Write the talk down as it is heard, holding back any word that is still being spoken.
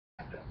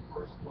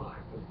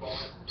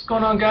What's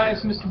going on,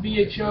 guys? Mr.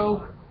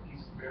 VHO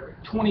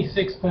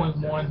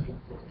 26.1.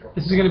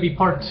 This is going to be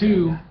part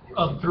 2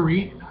 of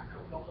 3.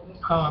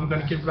 I'm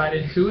going to get right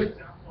into it.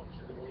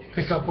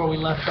 Pick up where we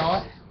left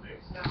off.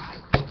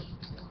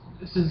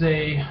 This is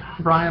a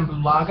Brian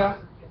Bulaga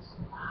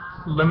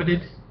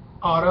limited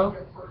auto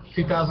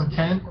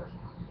 2010.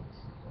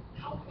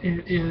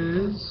 It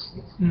is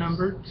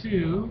number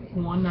 2,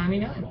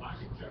 199.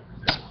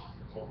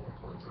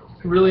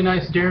 Really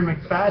nice Darren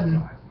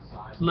McFadden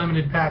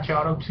limited patch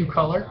auto,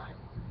 2-color.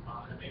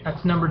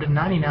 That's numbered to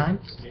 99.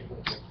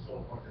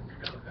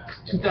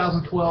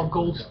 2012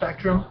 Gold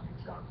Spectrum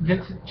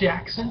Vincent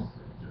Jackson,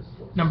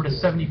 numbered to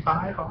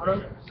 75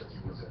 auto.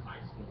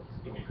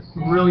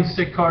 Really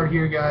sick card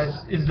here, guys,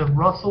 is the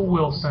Russell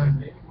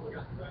Wilson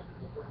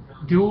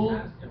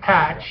dual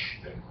patch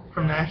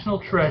from National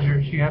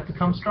Treasures. You have to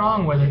come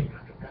strong with it.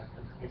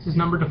 This is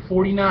numbered to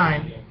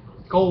 49,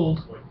 gold.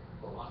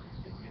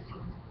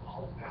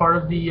 Part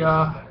of the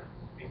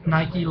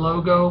Nike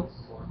logo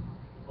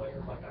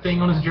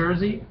thing on his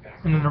jersey,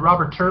 and then the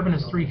Robert Turbin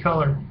is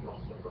 3-color.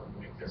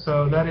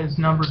 So that is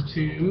number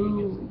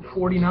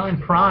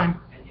 249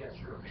 Prime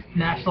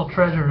National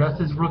Treasure. That's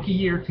his rookie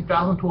year,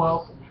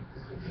 2012,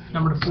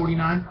 number to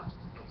 49.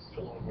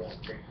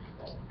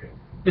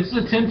 This is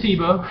a Tim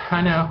Tebow.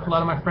 I know a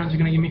lot of my friends are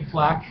going to give me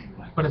flack,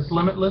 but it's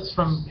limitless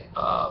from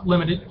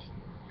limited.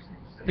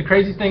 The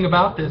crazy thing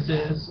about this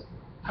is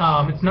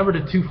it's numbered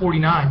to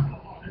 249,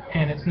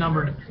 and it's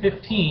numbered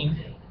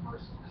 15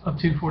 of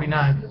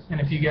 249. And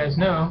if you guys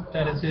know,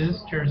 that is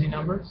his jersey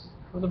number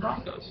for the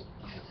Broncos.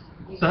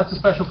 So that's a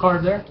special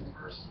card there.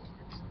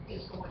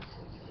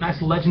 Nice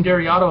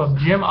legendary auto of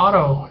Jim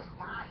Otto,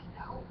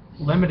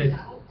 limited,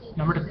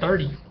 number to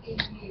 30.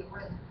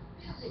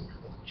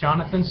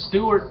 Jonathan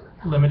Stewart,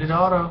 limited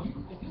auto,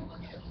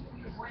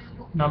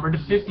 number to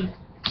 50.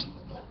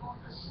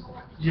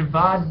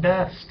 Javad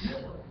Best,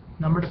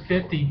 number to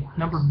 50,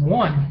 number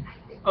 1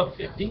 of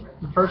 50,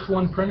 the first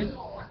one printed.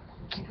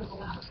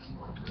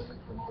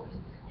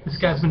 This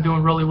guy's been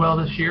doing really well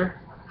this year.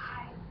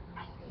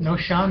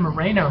 Noshan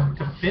Moreno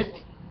to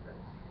 50.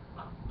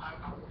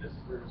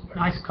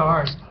 Nice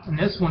card. And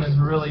this one is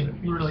really,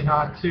 really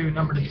hot too.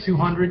 Number to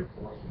 200.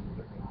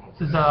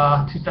 This is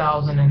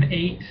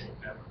 2008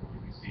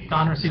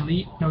 Donruss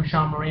Elite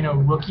Noshan Moreno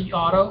rookie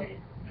auto.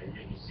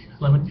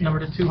 Limit number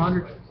to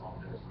 200.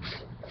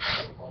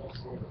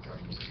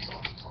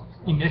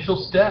 Initial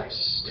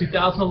Steps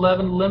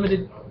 2011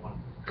 limited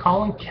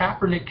Colin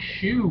Kaepernick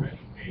shoe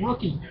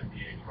rookie.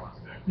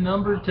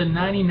 Number to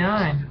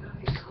 99.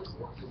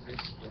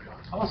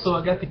 Also,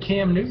 I got the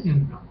Cam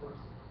Newton,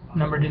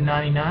 numbered to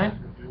 99.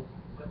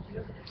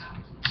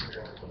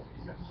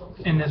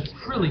 And this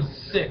really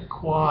sick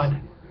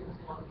quad.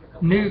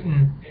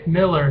 Newton,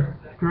 Miller,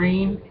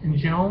 Green, and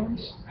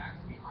Jones.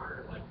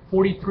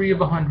 43 of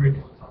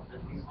 100.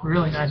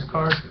 Really nice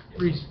card.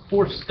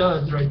 4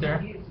 studs right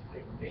there.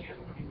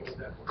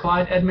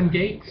 Clyde Edmund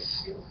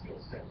Gates,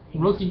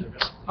 rookie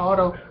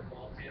auto.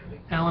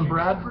 Alan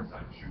Bradford.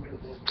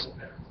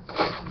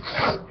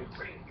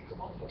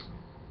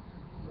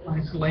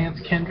 Nice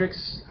Lance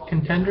Kendricks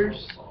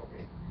contenders.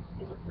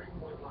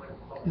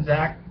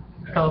 Zach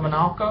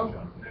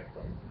Pelimanalco.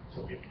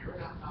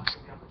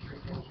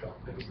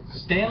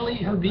 Stanley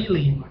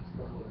Havili.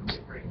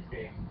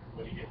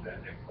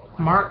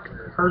 Mark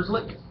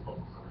Herzlich.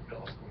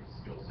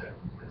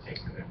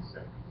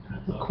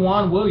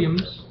 Quan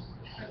Williams.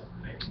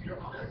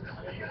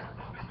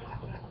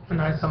 A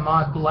nice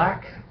Ahmad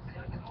Black.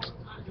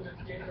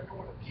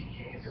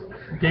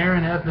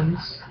 Darren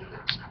Evans.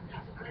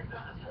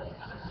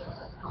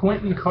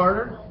 Quentin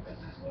Carter.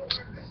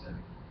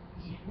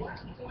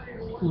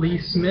 Lee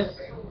Smith.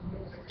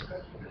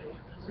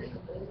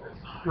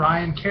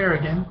 Ryan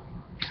Kerrigan.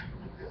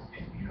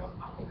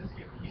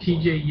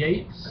 TJ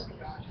Yates.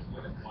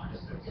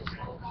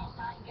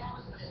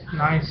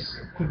 Nice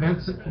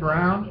Vincent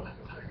Brown.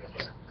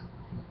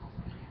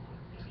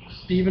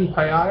 Stephen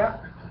Paella.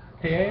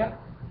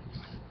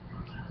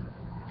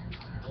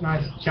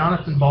 Nice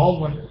Jonathan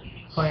Baldwin,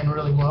 playing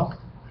really well.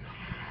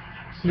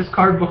 This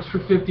card book's for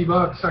 50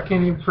 bucks. I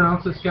can't even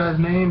pronounce this guy's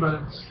name,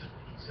 but it's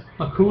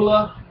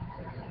Makula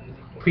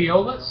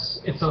Piolis.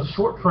 It's a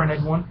short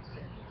printed one.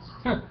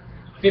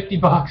 50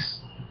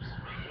 bucks.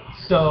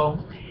 So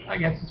I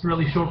guess it's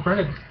really short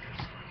printed.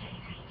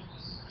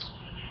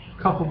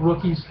 A couple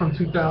rookies from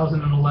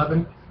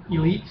 2011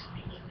 Elite.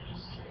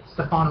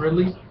 Stephon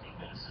Ridley,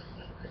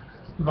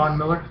 Von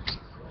Miller,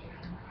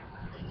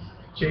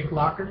 Jake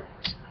Locker.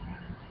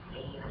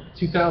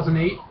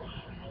 2008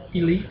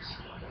 Elite.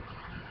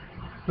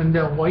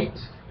 Lindell White,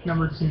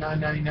 numbered to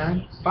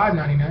 999,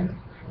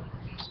 599.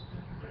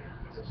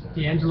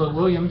 D'Angelo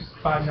Williams,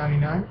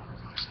 599.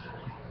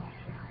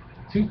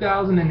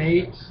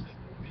 2008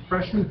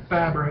 Freshman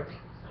Fabric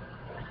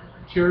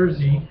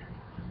jersey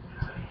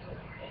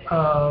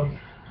of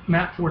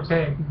Matt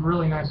Forte.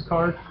 Really nice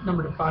card,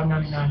 numbered to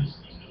 599.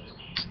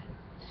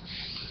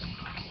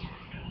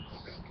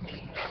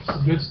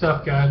 Good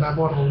stuff, guys. I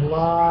bought a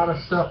lot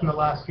of stuff in the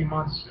last few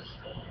months.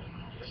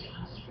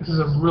 This is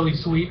a really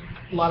sweet.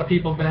 A lot of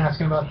people have been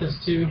asking about this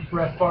too.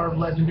 Brett Favre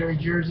legendary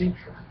jersey,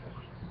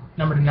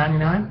 number to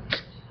 99.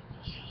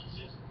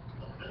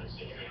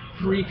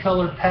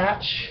 3-color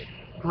patch,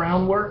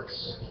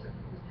 Groundworks,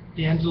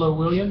 D'Angelo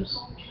Williams.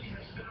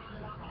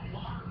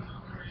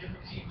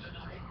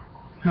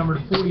 Number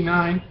to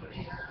 49.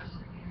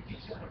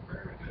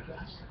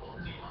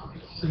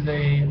 This is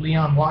a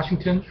Leon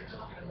Washington,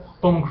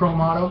 Bowman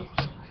Chrome auto.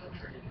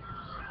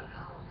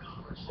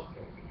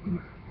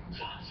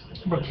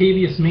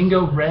 Barcavius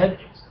Mingo red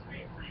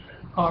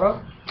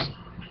auto.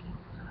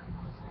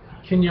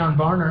 Kenyon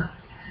Varner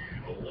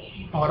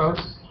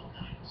autos.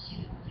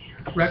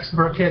 Rex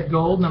Burkhead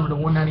gold, number to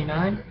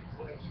 199.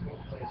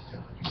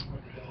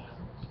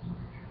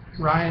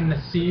 Ryan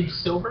Nassib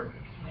silver.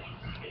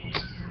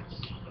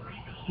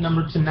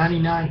 Number to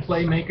 99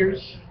 playmakers,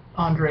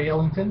 Andre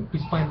Ellington.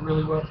 He's playing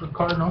really well for the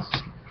Cardinals.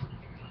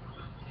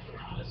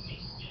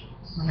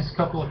 Nice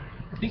couple of,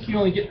 I think you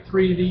only get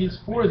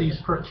 4 of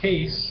these per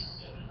case.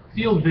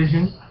 Field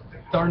Vision,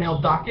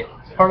 Darnell Dockett,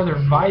 it's part of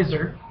their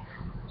visor.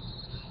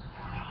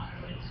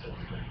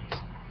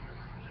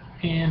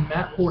 And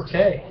Matt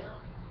Forte.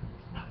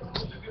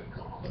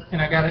 And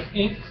I got an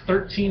inked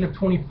 13 of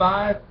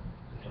 25,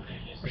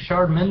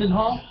 Rashard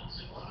Mendenhall.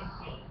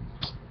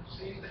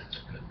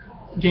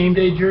 Game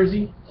day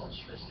jersey,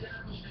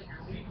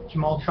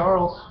 Jamal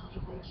Charles,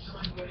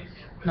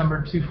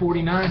 number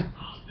 249.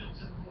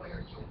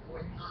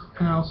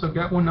 And I also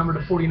got one number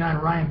to 49,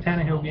 Ryan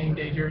Tannehill game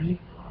day jersey.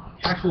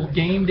 Actual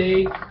game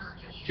day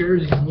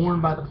jersey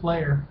worn by the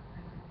player.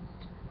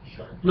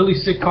 Really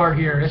sick card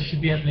here. This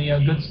should be in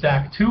the good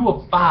stack. 2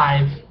 of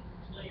 5.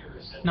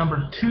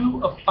 Number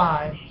 2 of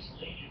 5.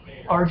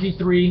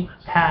 RG3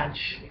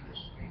 patch.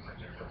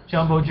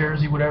 Jumbo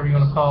jersey, whatever you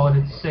want to call it.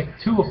 It's sick.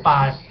 2 of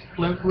 5.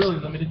 Really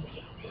limited.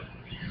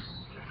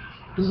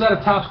 This is out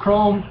of Topps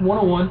Chrome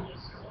 101.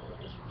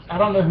 I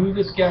don't know who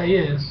this guy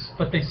is,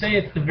 but they say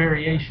it's the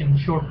variation,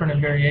 short printed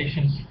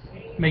variation.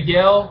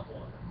 Miguel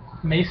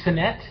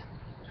Masonette.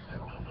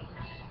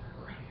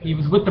 He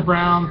was with the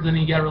Browns, then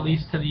he got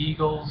released to the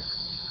Eagles.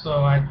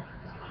 So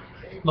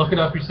look it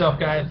up yourself,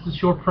 guys. It's a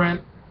short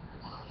print.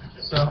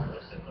 So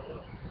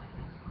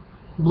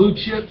blue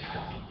chip,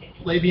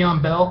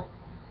 Le'Veon Bell,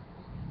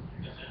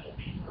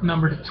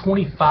 number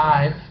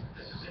 25.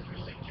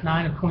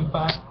 9 of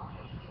 25.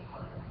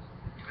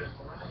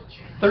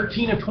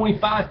 13 of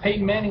 25,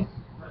 Peyton Manning.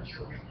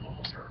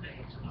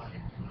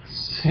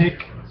 Sick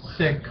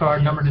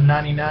card, number to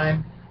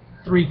 99.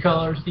 3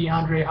 colors,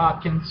 DeAndre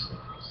Hopkins.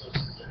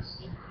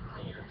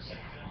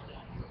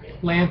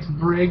 Lance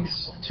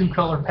Briggs,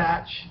 2-color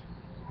patch.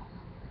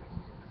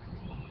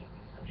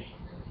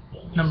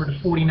 Number to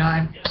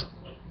 49.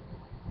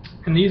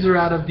 And these are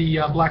out of the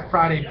Black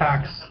Friday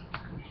packs.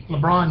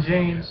 LeBron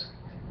James.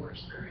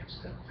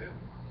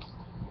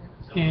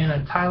 And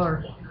a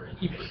Tyler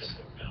Eifert.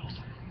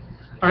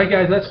 Alright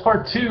guys, that's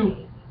part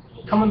 2.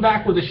 Coming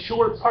back with a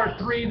short part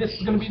 3. This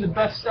is going to be the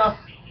best stuff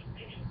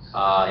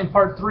in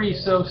part 3,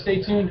 so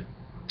stay tuned.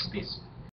 Peace.